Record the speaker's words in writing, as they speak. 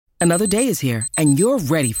Another day is here, and you're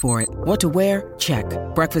ready for it. What to wear? Check.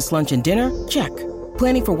 Breakfast, lunch, and dinner? Check.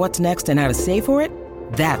 Planning for what's next and how to save for it?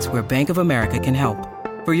 That's where Bank of America can help.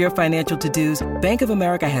 For your financial to-dos, Bank of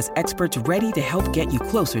America has experts ready to help get you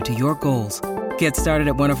closer to your goals. Get started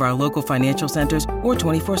at one of our local financial centers or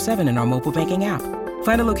 24/7 in our mobile banking app.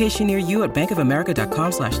 Find a location near you at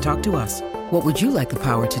bankofamerica.com/talktous. What would you like the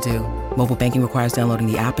power to do? Mobile banking requires downloading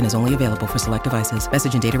the app and is only available for select devices.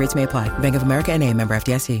 Message and data rates may apply. Bank of America N.A., member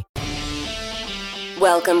FDIC.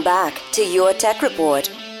 Welcome back to Your Tech Report.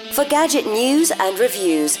 For gadget news and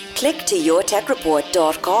reviews, click to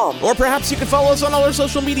yourtechreport.com. Or perhaps you can follow us on all our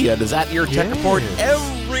social media. It is at Your Tech Report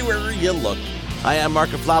everywhere you look. I am Mark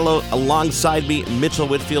Aflalo. Alongside me, Mitchell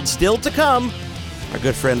Whitfield. Still to come, our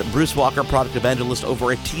good friend Bruce Walker, product evangelist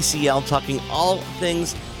over at TCL, talking all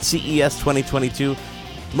things CES 2022.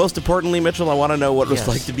 Most importantly, Mitchell, I want to know what it was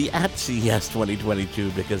like to be at CES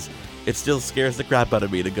 2022, because it still scares the crap out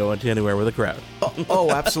of me to go into anywhere with a crowd. Oh,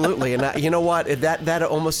 absolutely. And you know what? That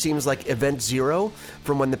almost seems like event zero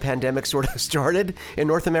from when the pandemic sort of started in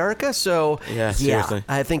North America. So, seriously.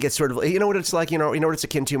 I think it's sort of, you know what it's like, you know what it's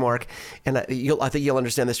akin to, Mark, and I think you'll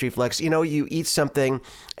understand this reflex. You know, you eat something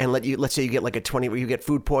and let's say you get like a 20, where you get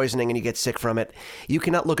food poisoning and you get sick from it. You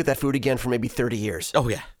cannot look at that food again for maybe 30 years. Oh,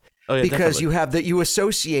 yeah. Because definitely. you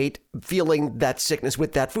associate feeling that sickness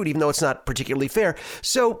with that food, even though it's not particularly fair.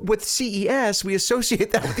 So with CES, we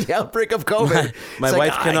associate that with the outbreak of COVID. My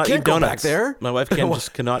wife cannot eat donuts. Back there. My wife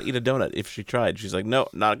cannot eat a donut if she tried. She's like, no,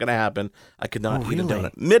 not going to happen. I could not eat a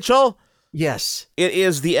donut. Mitchell? Yes. It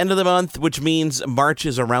is the end of the month, which means March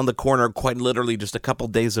is around the corner, quite literally just a couple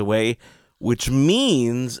days away, which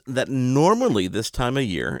means that normally this time of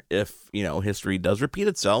year, if, history does repeat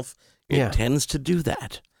itself, it tends to do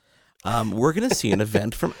that. We're going to see an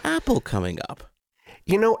event from Apple coming up.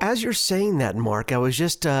 You know, as you're saying that, Mark, I was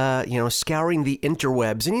just, scouring the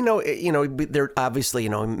interwebs. And, there are obviously,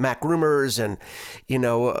 Mac rumors and,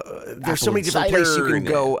 there's so many different places you can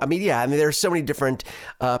go. There's so many different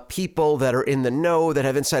people that are in the know that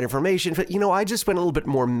have inside information. But, I just went a little bit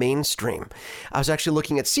more mainstream. I was actually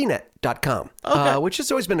looking at CNET.com, which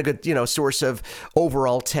has always been a good, source of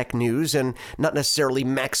overall tech news, and not necessarily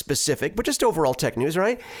Mac specific, but just overall tech news,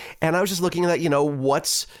 right? And I was just looking at,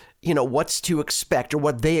 what's to expect, or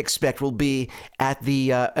what they expect will be at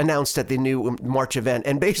the announced at the new March event.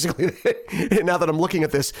 And basically, now that I'm looking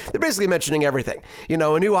at this, they're basically mentioning everything. A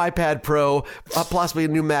new iPad Pro, possibly a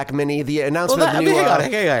new Mac Mini, the announcement of the new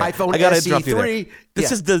iPhone SE3.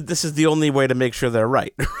 This is the only way to make sure they're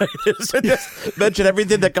right. So just mention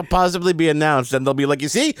everything that could possibly be announced, and they'll be like, "You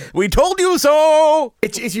see, we told you so."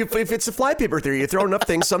 If it's a flypaper theory, you throw enough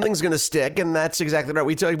things, something's going to stick, and that's exactly right.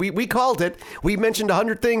 We called it. We mentioned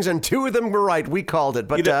 100 things, and 2 of them were right. We called it,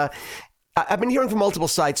 but. I've been hearing from multiple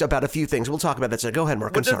sites about a few things. We'll talk about that. So go ahead,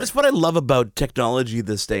 Mark. I'm sorry. That's what I love about technology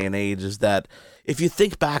this day and age, is that if you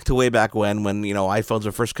think back to way back when iPhones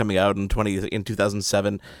were first coming out in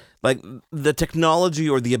 2007, like the technology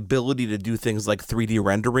or the ability to do things like 3D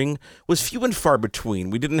rendering was few and far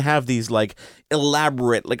between. We didn't have these like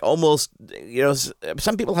elaborate, like almost,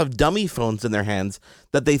 some people have dummy phones in their hands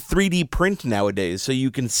that they 3D print nowadays, so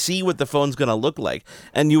you can see what the phone's going to look like,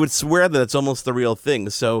 and you would swear that it's almost the real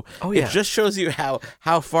thing. So it just shows you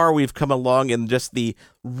how far we've come along in just the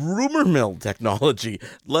rumor mill technology,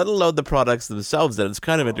 let alone the products themselves, that it's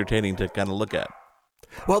kind of entertaining to kind of look at.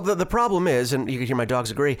 Well, the problem is, and you can hear my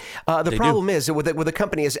dogs agree, the problem is with a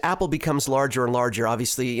company, as Apple becomes larger and larger,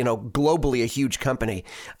 obviously, globally a huge company,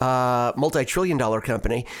 multi-trillion-dollar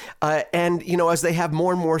company, and, as they have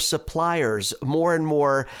more and more suppliers, more and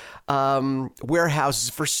more warehouses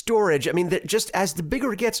for storage. Just as the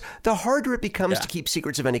bigger it gets, the harder it becomes to keep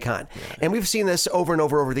secrets of any kind. Yeah. And we've seen this over and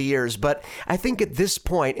over the years. But I think at this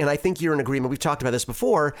point, and I think you're in agreement, we've talked about this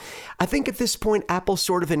before, I think at this point, Apple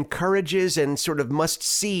sort of encourages and sort of must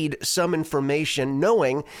seed some information,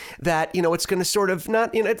 knowing that, it's going to sort of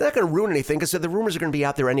not, it's not going to ruin anything, because the rumors are going to be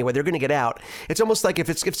out there anyway. They're going to get out. It's almost like if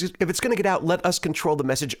it's going to get out, let us control the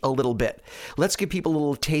message a little bit. Let's give people a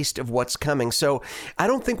little taste of what's coming. So I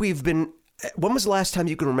don't think we've been. When was the last time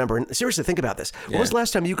you can remember, and seriously think about this, when was the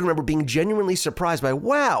last time you can remember being genuinely surprised by,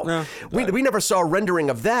 we never saw a rendering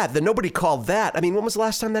of that nobody called that. When was the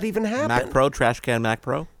last time that even happened? Mac Pro, trash can Mac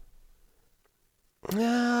Pro?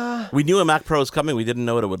 We knew a Mac Pro was coming. We didn't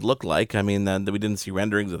know what it would look like. We didn't see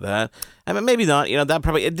renderings of that. I mean, maybe not. That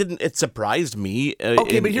probably it surprised me. But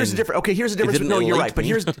here's the difference. Okay, here's the difference. No, you're right. But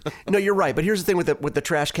you're right. But here's the thing with the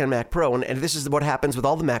trash can Mac Pro, and this is what happens with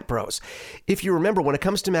all the Mac Pros. If you remember, when it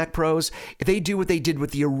comes to Mac Pros, they do what they did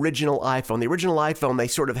with the original iPhone. The original iPhone, they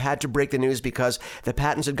sort of had to break the news because the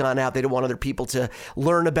patents had gone out. They didn't want other people to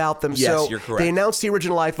learn about them. Yes, so you're correct. They announced the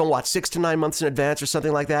original iPhone 6 to 9 months in advance or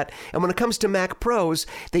something like that. And when it comes to Mac Pros,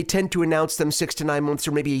 they tend to announce them 6 to 9 months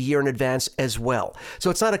or maybe a year in advance as well. So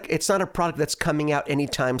it's not a product that's coming out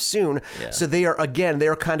anytime soon. Yeah. So they are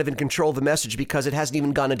kind of in control of the message because it hasn't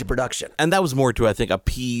even gone into production. And that was more to, I think,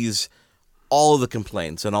 appease all of the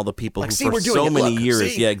complaints and all the people who for so many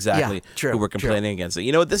years, who were complaining against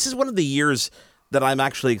it. This is one of the years that I'm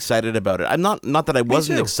actually excited about it. I'm not that I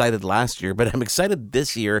wasn't excited last year, but I'm excited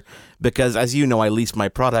this year because, as you know, I lease my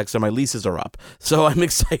products and my leases are up. So I'm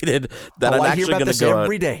excited that I'm actually going to go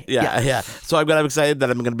every day. Yeah. So I'm excited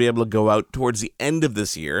that I'm going to be able to go out towards the end of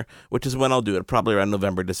this year, which is when I'll do it, probably around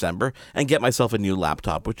November, December, and get myself a new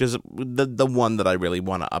laptop, which is the one that I really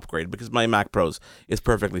want to upgrade because my Mac Pros is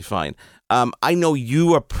perfectly fine. I know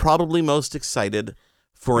you are probably most excited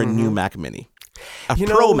for a new Mac Mini.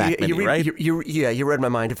 Pro Mac Mini, right? You read my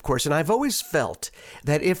mind, of course. And I've always felt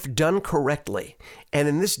that if done correctly, and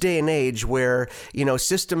in this day and age where,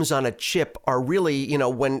 systems on a chip are really,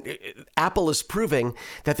 when Apple is proving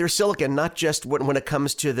that they're silicon, not just when it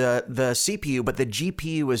comes to the CPU, but the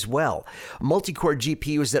GPU as well. Multi-core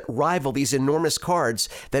GPUs that rival these enormous cards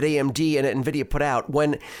that AMD and NVIDIA put out.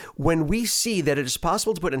 When we see that it is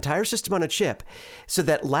possible to put an entire system on a chip so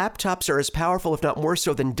that laptops are as powerful, if not more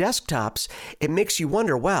so, than desktops, it makes you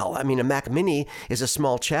wonder, well, I mean, a Mac Mini is a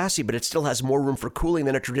small chassis, but it still has more room for cooling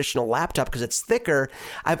than a traditional laptop because it's thicker.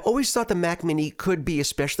 I've always thought the Mac Mini could be,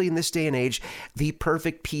 especially in this day and age, the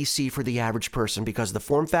perfect PC for the average person because of the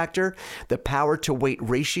form factor, the power to weight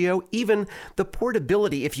ratio, even the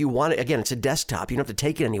portability if you want it. Again, it's a desktop. You don't have to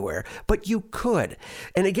take it anywhere, but you could.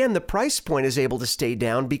 And again, the price point is able to stay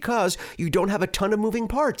down because you don't have a ton of moving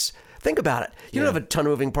parts. Think about it. You don't have a ton of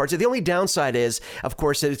moving parts. The only downside is, of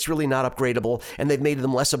course, that it's really not upgradable, and they've made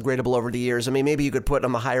them less upgradable over the years. I mean, maybe you could put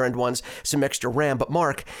on the higher end ones some extra RAM, but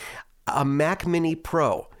Mark, a Mac Mini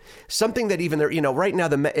Pro, something that even there, right now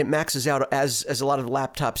it maxes out as a lot of the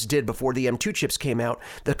laptops did before the M2 chips came out.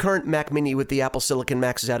 The current Mac Mini with the Apple Silicon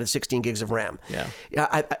maxes out at 16 gigs of RAM.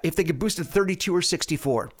 Yeah. If they could boost it to 32 or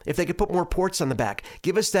 64, if they could put more ports on the back,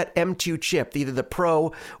 give us that M2 chip, either the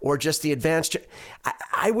Pro or just the advanced chip,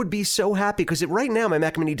 I would be so happy because right now my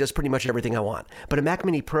Mac Mini does pretty much everything I want. But a Mac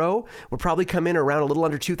Mini Pro would probably come in around a little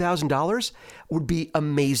under $2,000, would be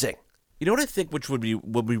amazing. You know what I think which would be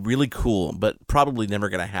really cool, but probably never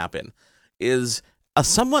going to happen, is a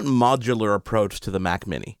somewhat modular approach to the Mac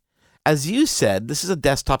Mini. As you said, this is a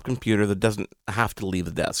desktop computer that doesn't have to leave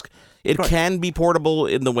the desk. It can be portable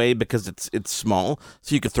in the way because it's small,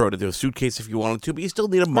 so you could throw it into a suitcase if you wanted to, but you still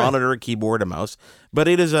need a monitor, a keyboard, a mouse. But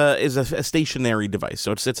it is a stationary device,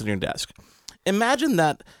 so it sits on your desk. Imagine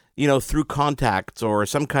that, through contacts or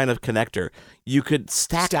some kind of connector, you could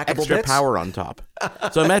stack extra bits? Power on top.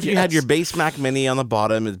 So imagine you had your base Mac Mini on the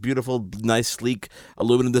bottom, it's beautiful, nice, sleek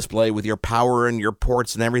aluminum display with your power and your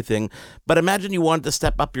ports and everything. But imagine you wanted to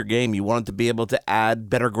step up your game. You wanted to be able to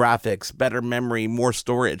add better graphics, better memory, more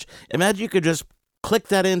storage. Imagine you could just click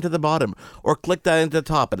that into the bottom or click that into the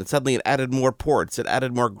top, and suddenly it added more ports, it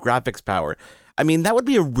added more graphics power. I mean, that would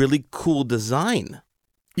be a really cool design.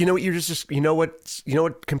 You know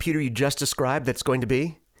what computer you just described that's going to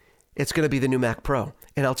be? It's going to be the new Mac Pro.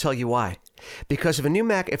 And I'll tell you why. Because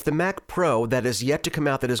if the Mac Pro that is yet to come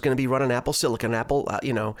out, that is going to be run on Apple Silicon,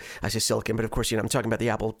 I say Silicon, but of course, I'm talking about the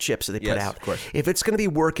Apple chips that they put out. Of course. If it's going to be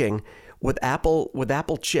working with Apple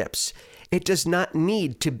chips, it does not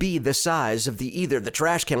need to be the size of either the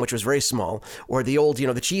trash can, which was very small, or the old,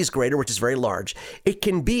 the cheese grater, which is very large. It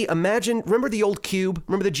can be, remember the old Cube?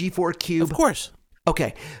 Remember the G4 Cube? Of course.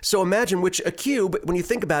 Okay, so imagine a cube, when you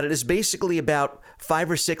think about it, is basically about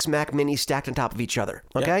 5 or 6 Mac Minis stacked on top of each other,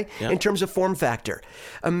 okay? Yeah. In terms of form factor.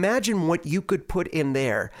 Imagine what you could put in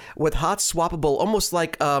there with hot swappable, almost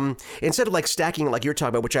like, instead of like stacking like you're talking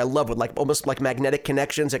about, which I love, with almost like magnetic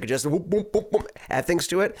connections that could just whoop, whoop, whoop, whoop, add things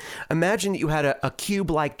to it. Imagine that you had a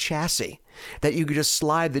cube-like chassis that you could just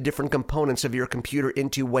slide the different components of your computer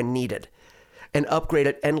into when needed, and upgrade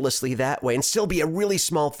it endlessly that way, and still be a really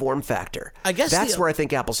small form factor. I guess that's where I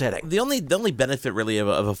think Apple's heading. The only benefit really of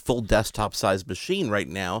a full desktop size machine right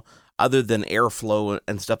now, other than airflow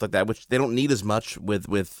and stuff like that, which they don't need as much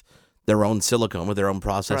with their own silicon, with their own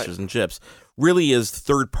processors and chips, really is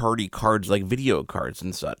third-party cards like video cards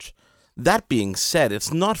and such. That being said,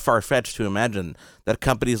 it's not far-fetched to imagine that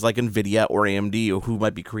companies like NVIDIA or AMD, or who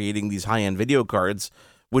might be creating these high-end video cards,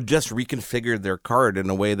 would just reconfigure their card in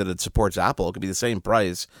a way that it supports Apple. It could be the same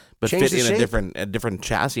price, but fit in a different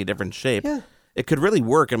chassis, different shape. Yeah. It could really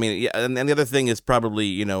work. I mean, and the other thing is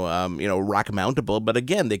probably rack mountable. But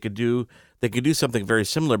again, they could do something very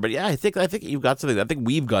similar. But yeah, I think you've got something. I think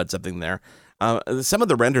we've got something there. Some of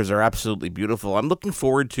the renders are absolutely beautiful. I'm looking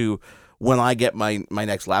forward to when I get my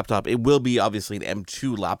next laptop. It will be obviously an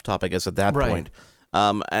M2 laptop, I guess, at that point.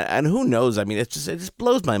 And who knows? I mean, it just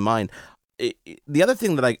blows my mind. The other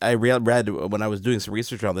thing that I read when I was doing some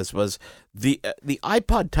research on this was the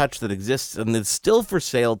iPod Touch that exists and it's still for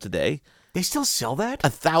sale today. They still sell that?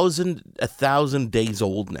 1,000 days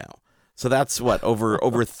old now. So that's what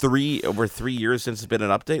over 3 years since it's been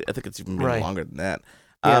an update. I think it's even been longer than that.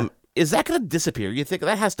 Yeah. Is that going to disappear? You think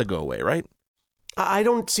that has to go away, right? I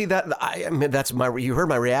don't see that. I mean, you heard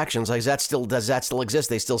my reactions. Like, does that still exist?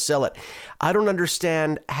 They still sell it. I don't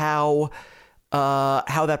understand how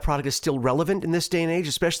that product is still relevant in this day and age,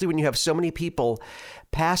 especially when you have so many people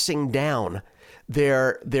passing down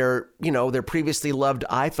their previously loved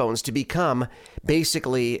iPhones to become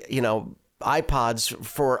basically, iPods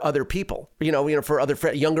for other people, for other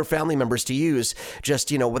younger family members to use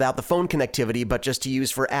just, without the phone connectivity, but just to use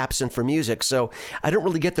for apps and for music. So I don't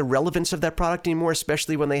really get the relevance of that product anymore,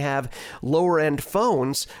 especially when they have lower end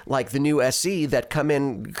phones like the new SE that come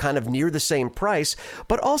in kind of near the same price,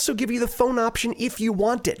 but also give you the phone option if you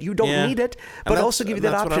want it. You don't need it, but also give you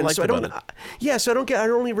that option. So I don't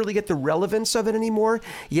really really get the relevance of it anymore.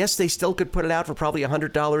 Yes, they still could put it out for probably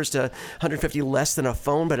 $100 to $150 less than a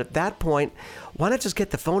phone, but at that point, why not just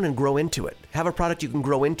get the phone and grow into it? Have a product you can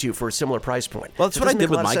grow into for a similar price point. Well, that's what I did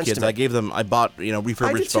with my kids. I bought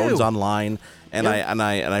refurbished phones online, and I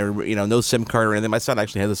no SIM card or anything. My son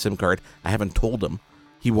actually has a SIM card. I haven't told him.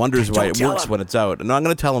 He wonders why it works when it's out. No, I'm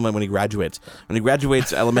going to tell him when he graduates. When he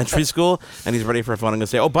graduates elementary school and he's ready for a phone, I'm going to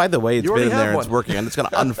say, oh, by the way, it's been in there and it's working. And it's going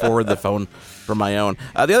to unforward the phone from my own.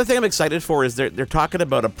 The other thing I'm excited for is they're talking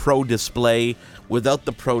about a Pro Display without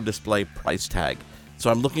the Pro Display price tag. So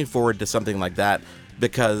I'm looking forward to something like that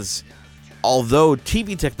because although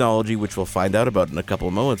TV technology, which we'll find out about in a couple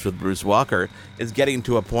of moments with Bruce Walker, is getting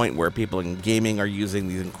to a point where people in gaming are using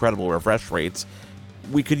these incredible refresh rates,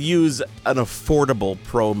 we could use an affordable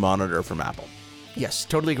Pro monitor from Apple. Yes,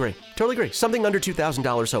 totally agree. Something under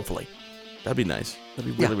 $2,000, hopefully. That'd be nice.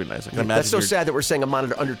 That'd be really nice. I can imagine. That's so sad that we're saying a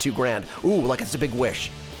monitor under $2,000. Ooh, like it's a big wish.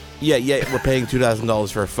 Yeah, we're paying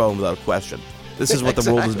 $2,000 for a phone without question. This is what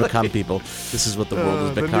the world has become, people. This is what the world has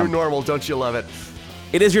become. The new normal, don't you love it?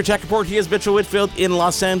 It is your Tech Report. He is Mitchell Whitfield in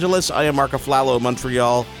Los Angeles. I am Marco Flalo in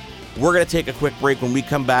Montreal. We're going to take a quick break. When we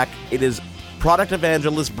come back, it is product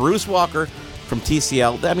evangelist Bruce Walker from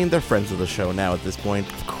TCL. I mean, they're friends of the show now at this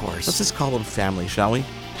point. Of course. Let's just call them family, shall we?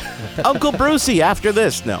 Uncle Brucey after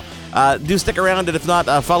this. No. Do stick around, and if not,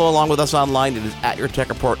 follow along with us online. It is at Your Tech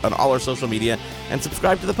Report on all our social media, and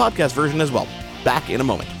subscribe to the podcast version as well. Back in a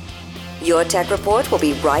moment. Your Tech Report will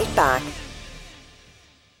be right back.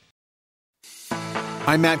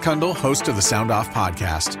 I'm Matt Kundle, host of the Sound Off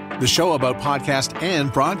Podcast, the show about podcast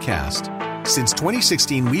and broadcast. Since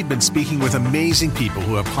 2016, we've been speaking with amazing people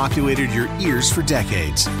who have populated your ears for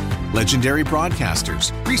decades. Legendary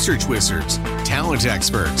broadcasters, research wizards, talent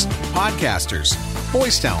experts, podcasters,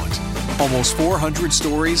 voice talent. Almost 400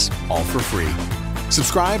 stories, all for free.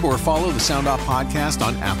 Subscribe or follow the Sound Off Podcast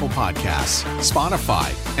on Apple Podcasts,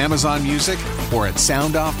 Spotify, Amazon Music, or at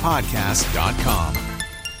soundoffpodcast.com.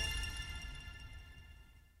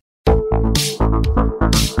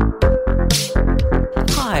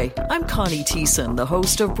 Hi, I'm Connie Thiessen, the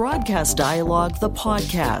host of Broadcast Dialogue, the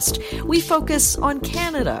podcast. We focus on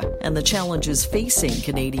Canada and the challenges facing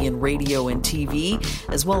Canadian radio and TV,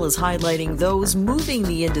 as well as highlighting those moving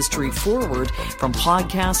the industry forward from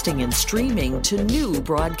podcasting and streaming to new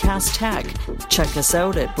broadcast tech. Check us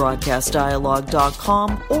out at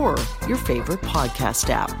broadcastdialogue.com or your favorite podcast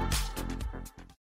app.